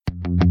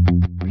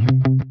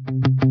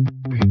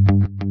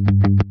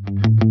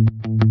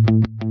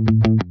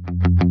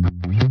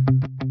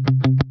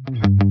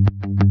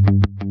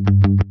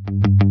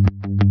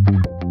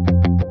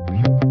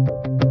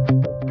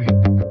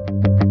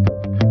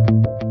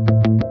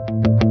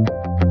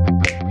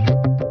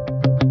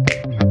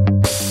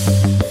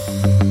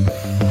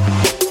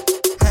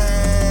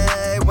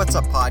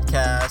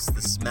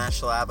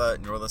Lava,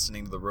 and you're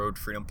listening to the Road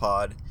Freedom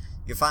Pod.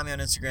 You can find me on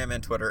Instagram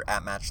and Twitter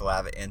at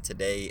MatchLava, and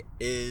today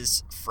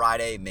is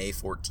Friday, May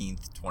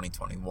 14th,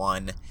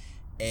 2021,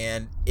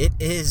 and it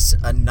is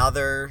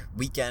another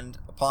weekend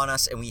upon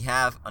us, and we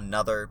have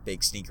another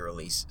big sneaker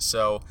release.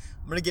 So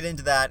I'm going to get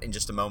into that in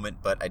just a moment,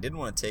 but I did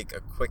want to take a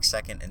quick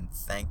second and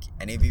thank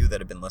any of you that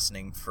have been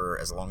listening for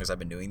as long as I've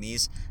been doing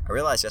these. I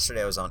realized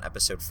yesterday I was on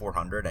episode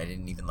 400. I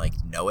didn't even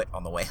know it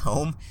on the way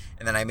home,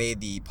 and then I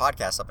made the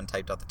podcast up and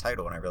typed out the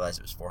title, and I realized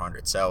it was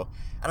 400. So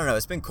I don't know,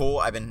 it's been cool.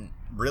 I've been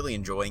really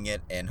enjoying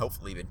it, and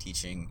hopefully been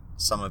teaching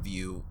some of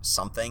you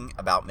something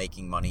about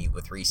making money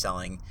with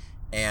reselling.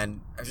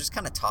 And I was just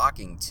kind of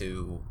talking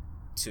to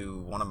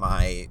one of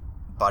my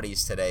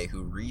buddies today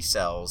who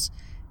resells,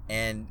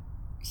 and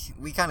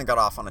we kind of got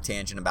off on a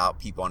tangent about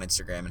people on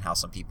Instagram and how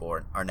some people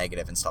are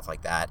negative and stuff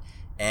like that.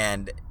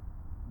 And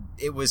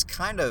it was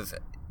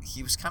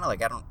he was kind of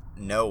like, I don't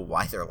know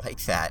why they're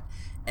like that.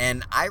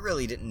 And I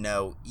really didn't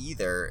know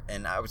either.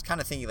 And I was kind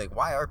of thinking,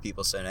 why are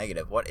people so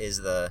negative? What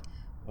is the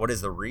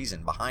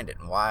reason behind it?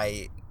 And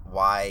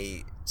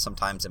why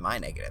sometimes am I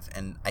negative?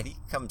 And I think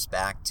it comes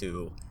back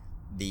to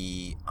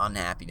the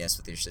unhappiness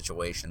with your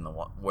situation,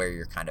 where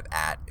you're kind of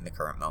at in the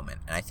current moment.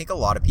 And I think a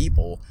lot of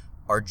people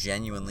are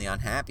genuinely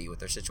unhappy with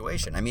their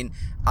situation. I mean,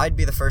 I'd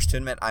be the first to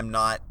admit I'm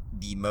not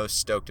the most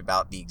stoked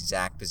about the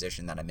exact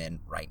position that I'm in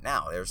right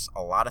now. There's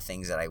a lot of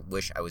things that I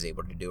wish I was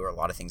able to do, or a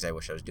lot of things I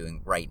wish I was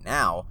doing right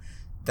now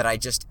that I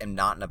just am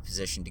not in a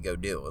position to go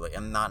do.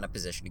 I'm not in a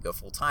position to go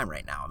full time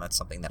right now, and that's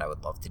something that I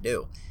would love to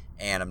do.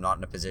 And I'm not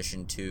in a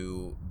position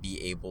to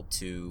be able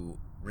to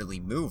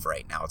really move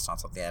right now. It's not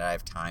something that I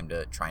have time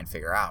to try and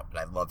figure out,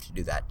 but I'd love to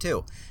do that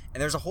too.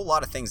 And there's a whole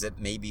lot of things that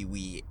maybe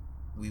we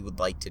would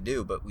like to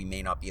do, but we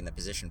may not be in the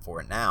position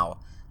for it now.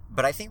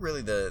 But I think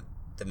really the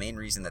main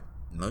reason that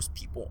most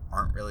people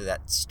aren't really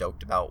that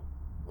stoked about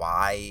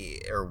why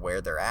or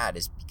where they're at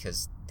is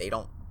because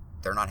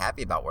they're not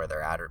happy about where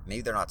they're at, or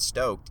maybe they're not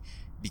stoked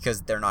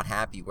because they're not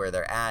happy where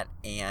they're at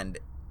and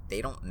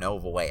they don't know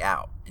of a way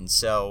out. And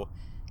so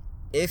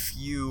if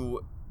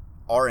you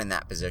are in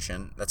that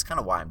position, that's kind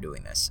of why I'm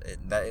doing this.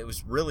 It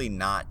was really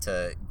not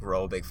to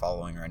grow a big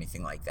following or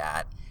anything like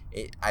that.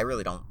 I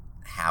really don't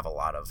have a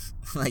lot of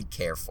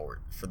care for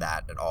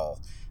that at all.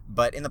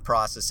 But in the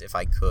process, if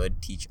I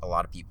could teach a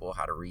lot of people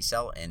how to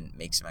resell and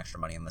make some extra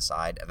money on the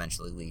side,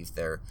 eventually leave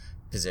their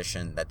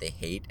position that they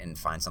hate and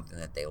find something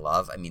that they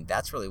love, I mean,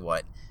 that's really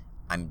what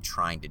I'm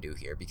trying to do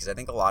here, because I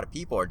think a lot of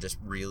people are just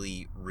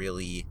really,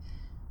 really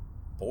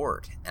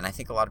bored. And I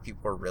think a lot of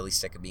people are really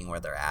sick of being where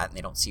they're at, and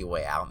they don't see a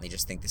way out, and they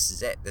just think this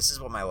is it. This is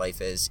what my life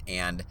is,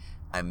 and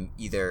I'm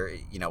either,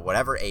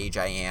 whatever age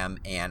I am,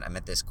 and I'm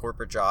at this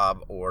corporate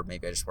job, or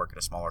maybe I just work at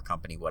a smaller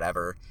company,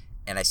 whatever,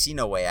 and I see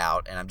no way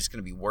out, and I'm just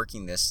going to be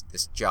working this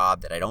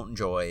job that I don't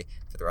enjoy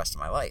for the rest of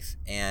my life.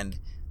 And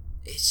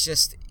it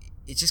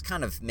just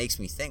kind of makes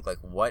me think,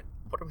 what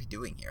are we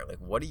doing here?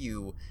 What are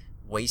you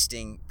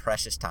wasting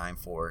precious time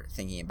for,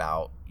 thinking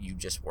about you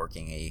just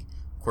working a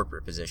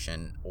corporate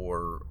position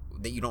or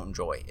that you don't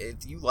enjoy?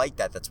 If you like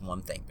that, that's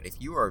one thing. But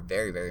if you are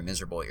very, very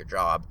miserable at your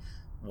job,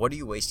 what are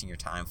you wasting your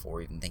time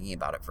for, even thinking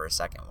about it for a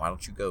second? Why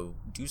don't you go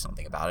do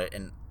something about it?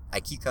 And I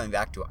keep coming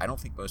back to it. I don't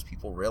think most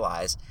people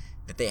realize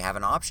that they have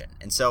an option.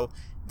 And so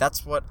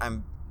that's what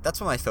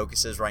my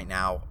focus is right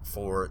now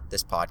for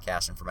this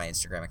podcast and for my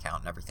Instagram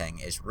account and everything,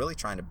 is really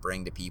trying to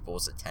bring to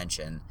people's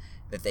attention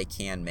that they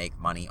can make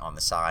money on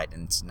the side,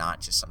 and it's not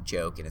just some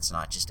joke, and it's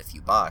not just a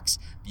few bucks.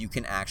 You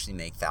can actually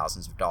make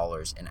thousands of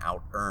dollars and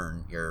out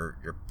earn your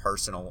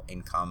personal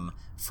income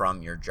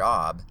from your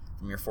job,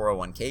 from your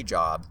 401k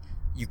job.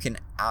 You can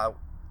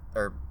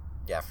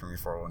from your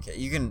 401k.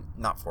 You can,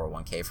 not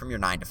 401k, from your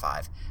 9 to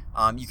 5.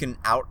 You can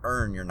out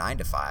earn your 9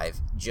 to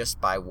 5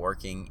 just by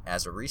working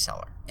as a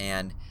reseller.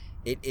 And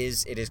it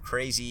is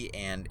crazy,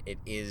 and it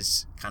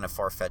is kind of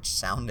far-fetched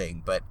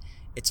sounding, but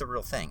it's a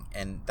real thing.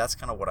 And that's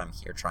kind of what I'm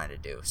here trying to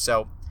do.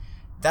 So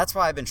that's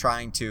why I've been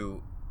trying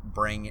to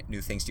bring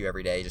new things to you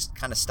every day, just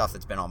kind of stuff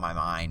that's been on my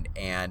mind.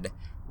 And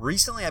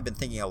recently I've been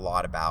thinking a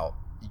lot about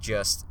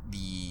just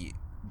the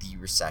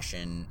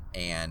recession,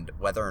 and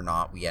whether or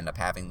not we end up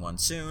having one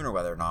soon, or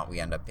whether or not we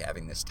end up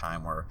having this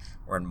time where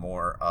we're in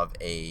more of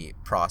a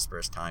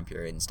prosperous time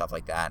period and stuff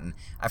like that. And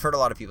I've heard a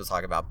lot of people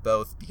talk about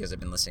both, because I've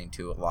been listening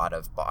to a lot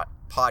of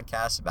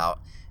podcasts about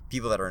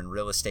people that are in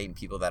real estate and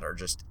people that are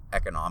just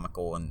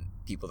economical and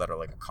people that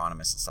are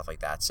economists and stuff like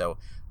that. So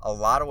a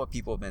lot of what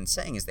people have been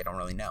saying is they don't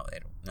really know. They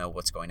don't know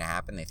what's going to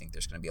happen. They think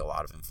there's going to be a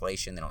lot of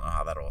inflation. They don't know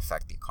how that'll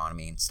affect the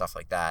economy and stuff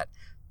like that.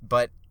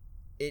 But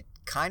it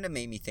kind of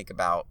made me think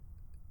about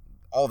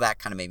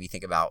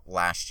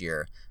last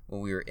year,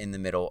 when we were in the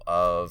middle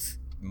of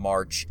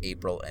March,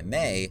 April, and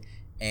May,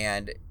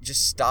 and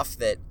just stuff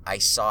that I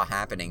saw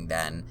happening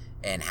then,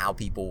 and how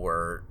people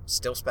were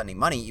still spending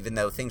money even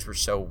though things were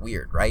so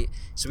weird, right?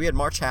 So we had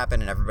March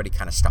happen, and everybody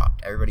kind of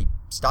stopped. Everybody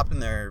stopped in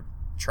their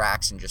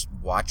tracks and just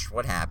watched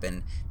what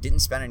happened, didn't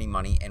spend any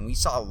money, and we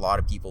saw a lot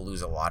of people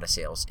lose a lot of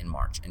sales in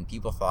March. And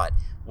people thought,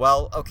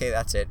 well, okay,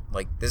 that's it.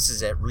 Like, this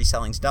is it.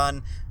 Reselling's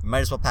done. We might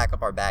as well pack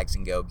up our bags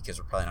and go because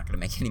we're probably not going to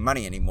make any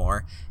money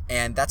anymore.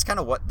 And that's kind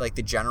of what, like,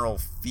 the general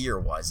fear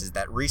was, is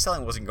that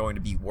reselling wasn't going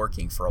to be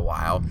working for a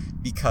while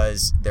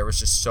because there was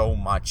just so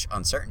much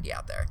uncertainty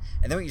out there.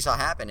 And then what you saw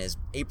happen is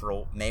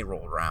April, May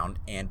rolled around,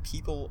 and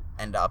people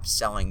end up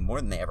selling more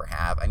than they ever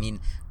have. I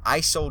mean, I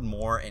sold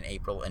more in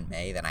April and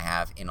May than I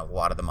have in a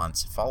lot of the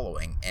months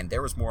following, and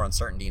there was more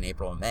uncertainty in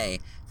April and May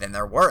than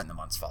there were in the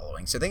months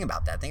following. So think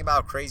about that. Think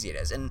about how crazy it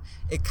is. And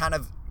it kind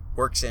of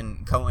works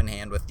in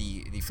hand with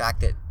the fact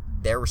that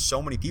there were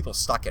so many people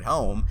stuck at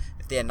home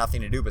that they had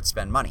nothing to do but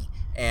spend money.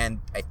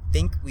 And I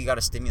think we got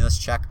a stimulus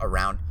check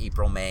around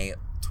April, May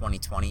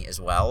 2020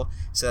 as well.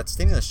 So that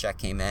stimulus check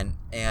came in,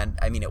 and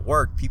I mean, it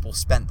worked. People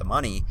spent the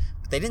money,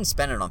 but they didn't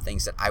spend it on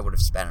things that I would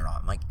have spent it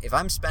on. Like, if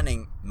I'm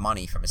spending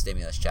money from a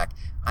stimulus check,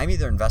 I'm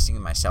either investing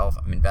in myself,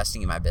 I'm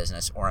investing in my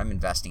business, or I'm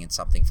investing in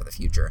something for the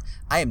future.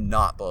 I am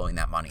not blowing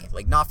that money.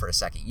 Like, not for a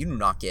second. You do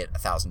not get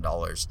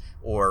 $1,000,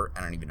 or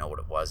I don't even know what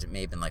it was. It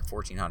may have been like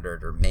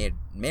 $1,400, or may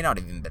not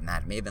have even been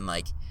that. It may have been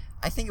like,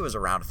 I think it was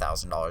around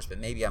 $1,000, but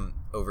maybe I'm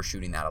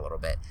overshooting that a little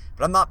bit.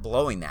 But I'm not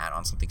blowing that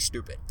on something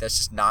stupid. That's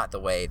just not the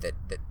way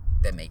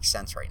that makes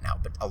sense right now.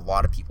 But a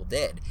lot of people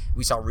did.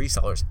 We saw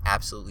resellers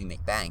absolutely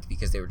make bank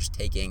because they were just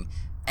taking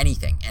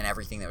anything and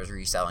everything that was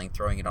reselling,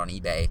 throwing it on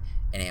eBay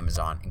and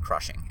Amazon and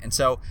crushing. And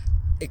so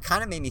it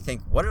kind of made me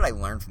think, what did I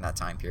learn from that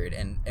time period?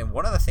 And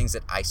one of the things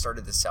that I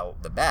started to sell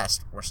the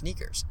best were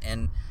sneakers.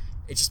 And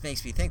it just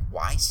makes me think,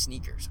 why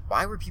sneakers?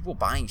 Why were people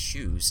buying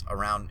shoes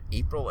around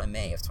April and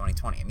May of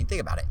 2020? I mean,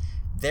 think about it.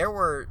 There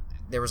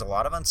was a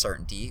lot of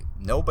uncertainty.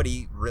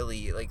 Nobody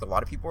really, like, a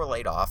lot of people were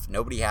laid off.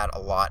 Nobody had a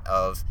lot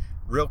of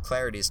real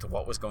clarity as to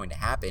what was going to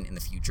happen in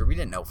the future. We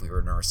didn't know if we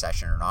were in a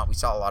recession or not. We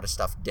saw a lot of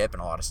stuff dip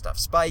and a lot of stuff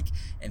spike,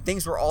 and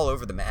things were all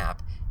over the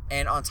map.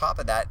 And on top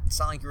of that, it's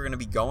not like you were going to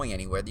be going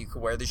anywhere that you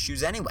could wear the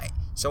shoes anyway.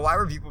 So why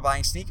were people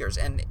buying sneakers?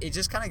 And it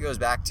just kind of goes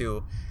back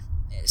to,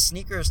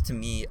 sneakers to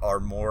me are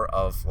more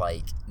of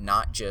like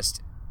not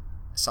just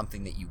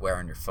something that you wear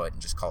on your foot and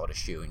just call it a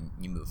shoe and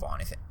you move on.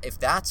 If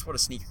that's what a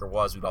sneaker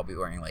was, we'd all be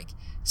wearing like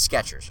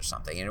Skechers or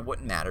something, and it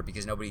wouldn't matter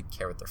because nobody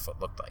cared what their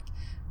foot looked like.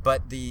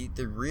 But the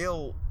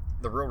real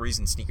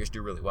reason sneakers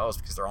do really well is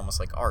because they're almost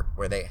like art,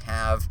 where they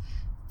have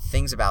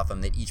things about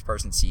them that each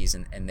person sees,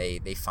 and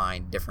they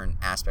find different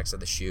aspects of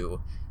the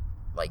shoe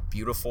like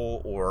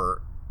beautiful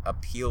or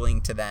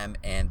appealing to them,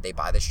 and they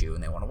buy the shoe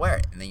and they want to wear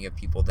it. And then you have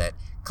people that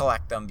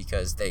collect them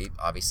because they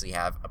obviously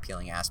have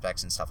appealing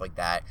aspects and stuff like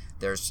that.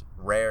 There's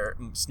rare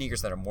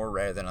sneakers that are more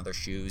rare than other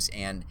shoes,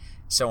 and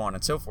so on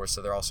and so forth, so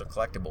they're also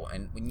collectible.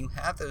 And when you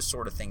have those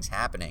sort of things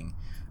happening,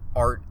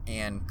 art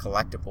and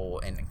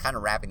collectible, and kind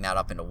of wrapping that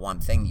up into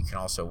one thing you can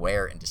also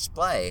wear and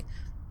display,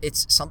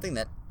 it's something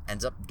that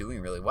ends up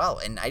doing really well.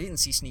 And I didn't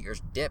see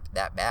sneakers dip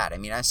that bad. I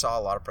mean, I saw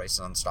a lot of prices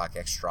on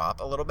StockX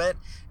drop a little bit,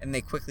 and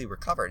they quickly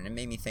recovered, and it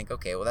made me think,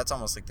 okay, well, that's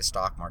almost like the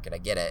stock market. I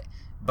get it.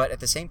 But at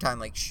the same time,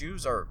 like,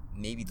 shoes are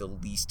maybe the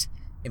least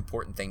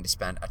important thing to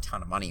spend a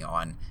ton of money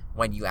on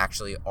when you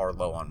actually are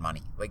low on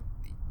money. Like,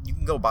 you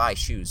can go buy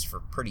shoes for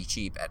pretty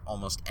cheap at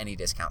almost any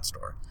discount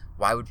store.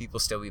 Why would people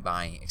still be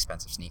buying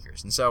expensive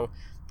sneakers? And so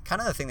kind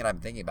of the thing that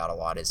I'm thinking about a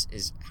lot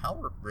is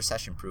how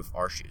recession-proof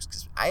are shoes?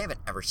 Because I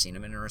haven't ever seen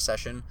them in a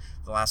recession.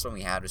 The last one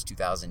we had was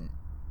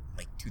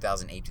 2008,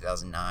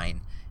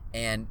 2009,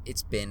 and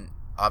it's been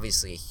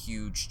obviously a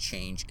huge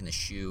change in the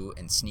shoe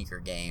and sneaker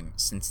game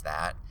since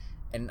that.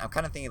 And I'm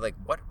kind of thinking, like,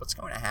 what's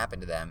going to happen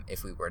to them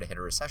if we were to hit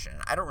a recession?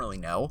 And I don't really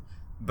know,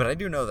 but I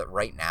do know that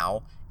right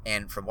now,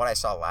 and from what I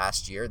saw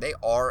last year, they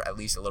are at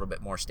least a little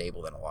bit more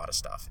stable than a lot of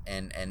stuff.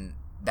 And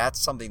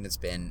that's something that's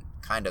been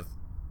kind of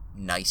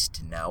nice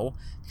to know,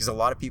 because a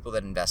lot of people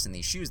that invest in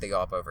these shoes, they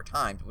go up over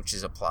time, which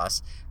is a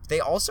plus. But they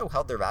also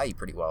held their value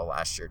pretty well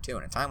last year too.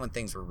 In a time when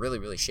things were really,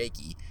 really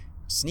shaky,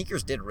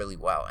 sneakers did really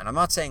well. And I'm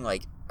not saying,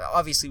 like,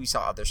 obviously we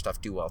saw other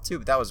stuff do well too,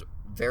 but that was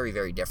very,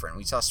 very different.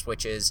 We saw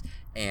switches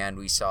and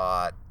we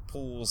saw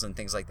pools and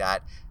things like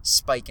that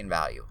spike in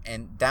value,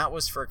 and that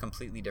was for a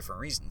completely different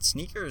reason.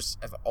 Sneakers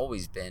have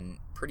always been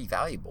pretty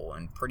valuable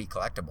and pretty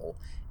collectible,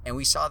 and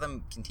we saw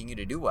them continue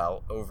to do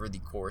well over the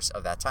course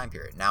of that time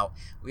period. Now,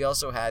 we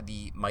also had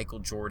the Michael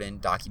Jordan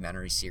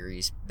documentary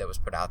series that was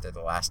put out there,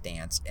 The Last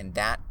Dance, and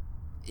that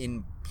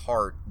in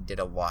part did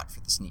a lot for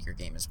the sneaker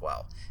game as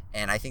well.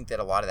 And I think that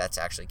a lot of that's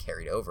actually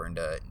carried over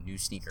into new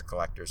sneaker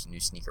collectors, new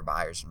sneaker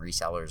buyers and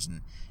resellers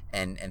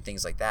and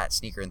things like that,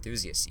 sneaker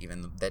enthusiasts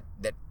even that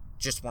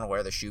just want to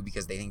wear the shoe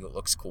because they think it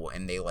looks cool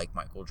and they like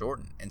Michael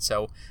Jordan. And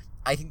so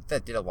I think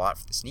that did a lot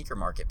for the sneaker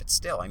market. But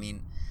still, I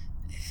mean,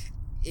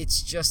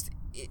 it's just,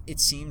 it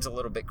seems a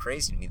little bit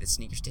crazy to me that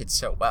sneakers did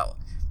so well.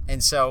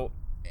 And so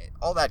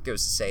all that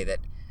goes to say that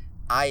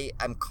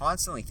I'm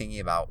constantly thinking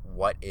about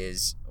what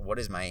is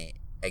my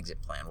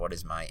exit plan, what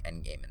is my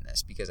end game in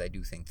this, because I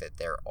do think that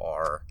there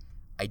are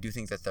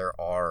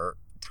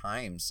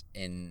times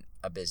in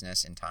a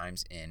business and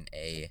times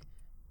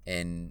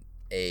in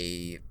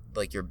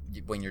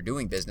when you're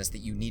doing business, that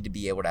you need to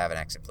be able to have an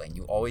exit plan.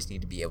 You always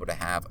need to be able to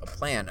have a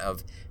plan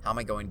of how am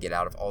I going to get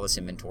out of all this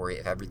inventory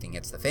if everything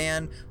hits the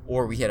fan,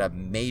 or we hit a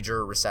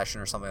major recession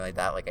or something like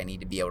that. Like, I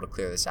need to be able to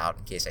clear this out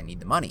in case I need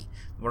the money.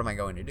 What am I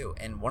going to do?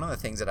 And one of the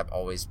things that I've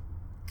always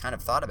kind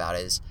of thought about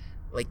is,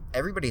 like,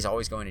 everybody's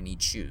always going to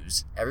need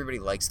shoes. Everybody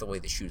likes the way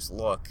the shoes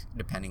look,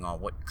 depending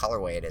on what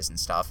colorway it is and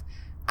stuff.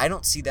 I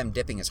don't see them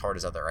dipping as hard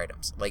as other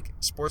items. Like,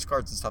 sports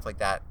cards and stuff like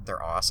that,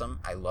 they're awesome.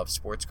 I love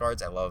sports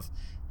cards. I love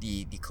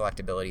the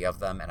collectability of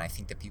them, and I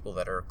think the people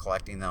that are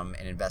collecting them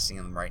and investing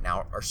in them right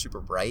now are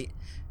super bright.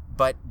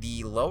 But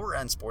the lower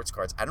end sports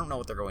cards, I don't know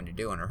what they're going to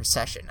do in a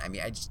recession. I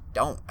mean, I just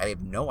don't. I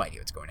have no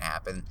idea what's going to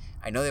happen.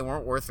 I know they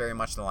weren't worth very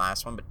much in the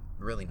last one, but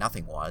really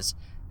nothing was.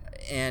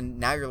 And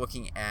now you're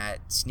looking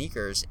at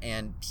sneakers,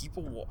 and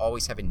people will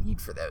always have a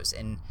need for those.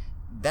 And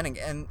then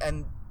again,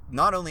 and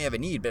not only have a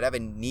need, but have a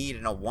need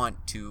and a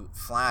want to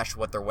flash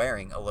what they're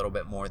wearing a little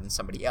bit more than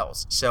somebody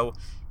else. So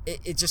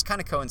it just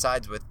kind of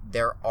coincides with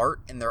their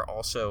art, and they're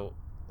also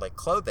like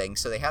clothing.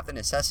 So they have the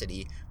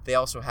necessity. They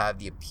also have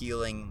the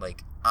appealing,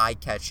 like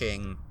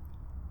eye-catching,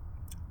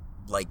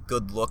 like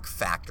good look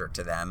factor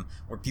to them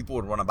where people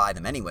would want to buy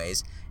them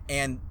anyways.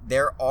 And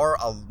there are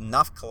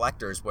enough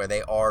collectors where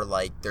they are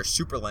like, they're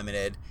super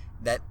limited,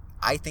 that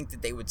I think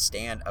that they would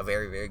stand a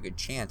very, very good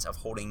chance of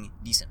holding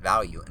decent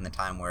value in the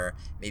time where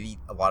maybe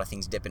a lot of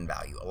things dip in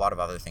value, a lot of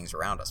other things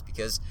around us,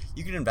 because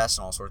you can invest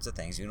in all sorts of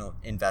things. You can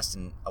invest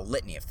in a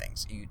litany of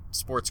things.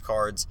 Sports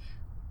cards,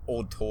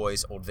 old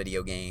toys, old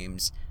video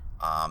games.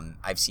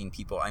 I've seen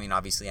people, I mean,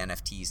 obviously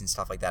NFTs and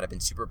stuff like that have been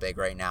super big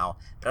right now,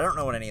 but I don't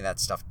know what any of that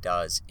stuff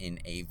does in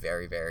a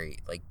very, very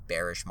like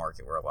bearish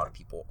market where a lot of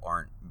people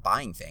aren't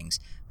buying things.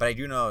 But I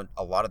do know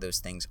a lot of those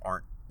things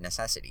aren't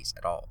necessities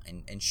at all.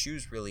 And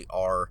shoes really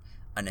are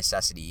a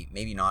necessity,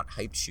 maybe not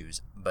hyped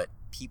shoes, but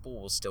people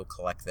will still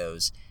collect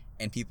those,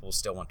 and people will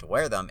still want to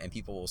wear them, and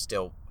people will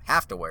still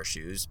have to wear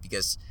shoes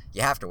because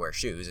you have to wear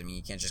shoes. I mean,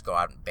 you can't just go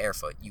out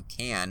barefoot. You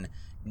can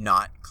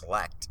not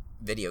collect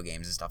video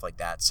games and stuff like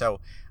that. So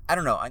I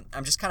don't know.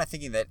 I'm just kind of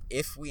thinking that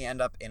if we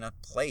end up in a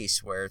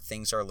place where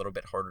things are a little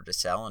bit harder to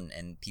sell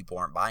and people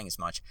aren't buying as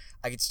much,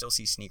 I could still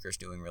see sneakers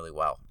doing really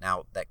well.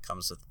 Now, that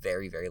comes with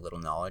very, very little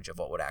knowledge of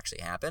what would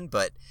actually happen,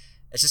 but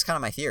it's just kind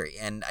of my theory.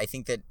 And I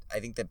think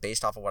that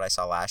based off of what I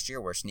saw last year,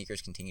 where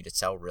sneakers continued to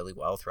sell really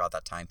well throughout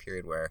that time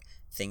period where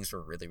things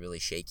were really, really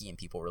shaky and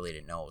people really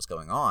didn't know what was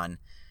going on,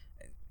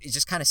 it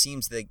just kind of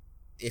seems that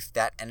if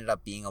that ended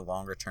up being a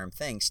longer term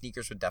thing,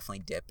 sneakers would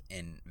definitely dip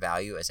in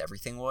value as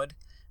everything would,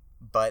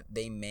 but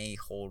they may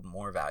hold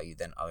more value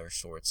than other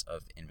sorts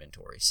of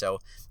inventory. So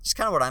just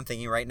kind of what I'm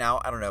thinking right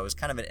now. I don't know. It was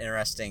kind of an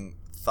interesting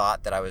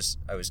thought that I was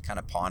kind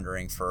of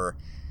pondering for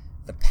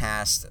the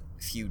past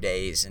few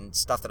days, and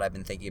stuff that I've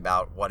been thinking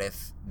about. What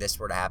if this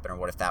were to happen, or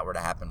what if that were to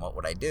happen? What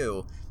would I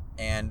do?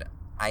 And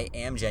I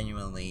am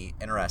genuinely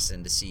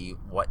interested to see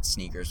what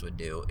sneakers would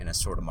do in a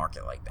sort of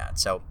market like that.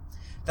 So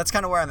that's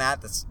kind of where I'm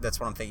at. That's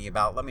what I'm thinking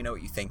about. Let me know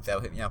what you think,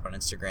 though. Hit me up on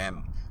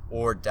Instagram,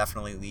 or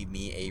definitely leave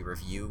me a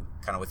review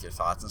kind of with your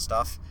thoughts and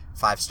stuff.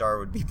 5-star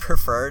would be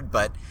preferred,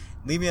 but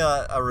leave me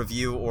a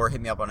review or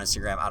hit me up on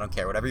Instagram. I don't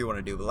care, whatever you want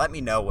to do, but let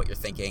me know what you're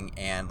thinking,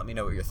 and let me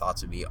know what your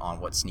thoughts would be on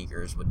what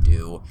sneakers would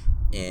do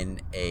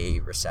in a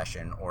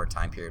recession or a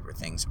time period where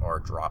things are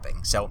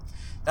dropping. So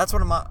that's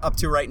what I'm up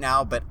to right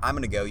now, but I'm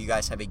going to go. You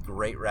guys have a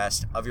great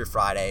rest of your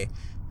Friday.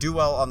 Do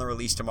well on the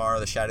release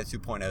tomorrow. The Shadow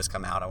 2.0s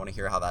come out. I want to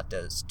hear how that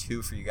does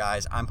too for you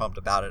guys. I'm pumped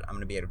about it. I'm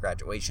going to be at a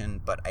graduation,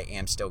 but I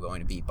am still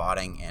going to be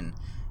botting, and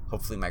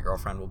hopefully my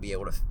girlfriend will be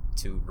able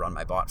to run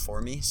my bot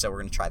for me. So we're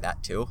going to try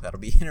that too. That'll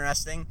be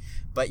interesting.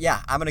 But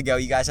yeah, I'm going to go.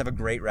 You guys have a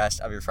great rest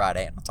of your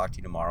Friday, and I'll talk to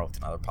you tomorrow with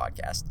another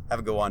podcast. Have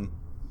a good one.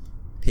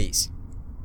 Peace.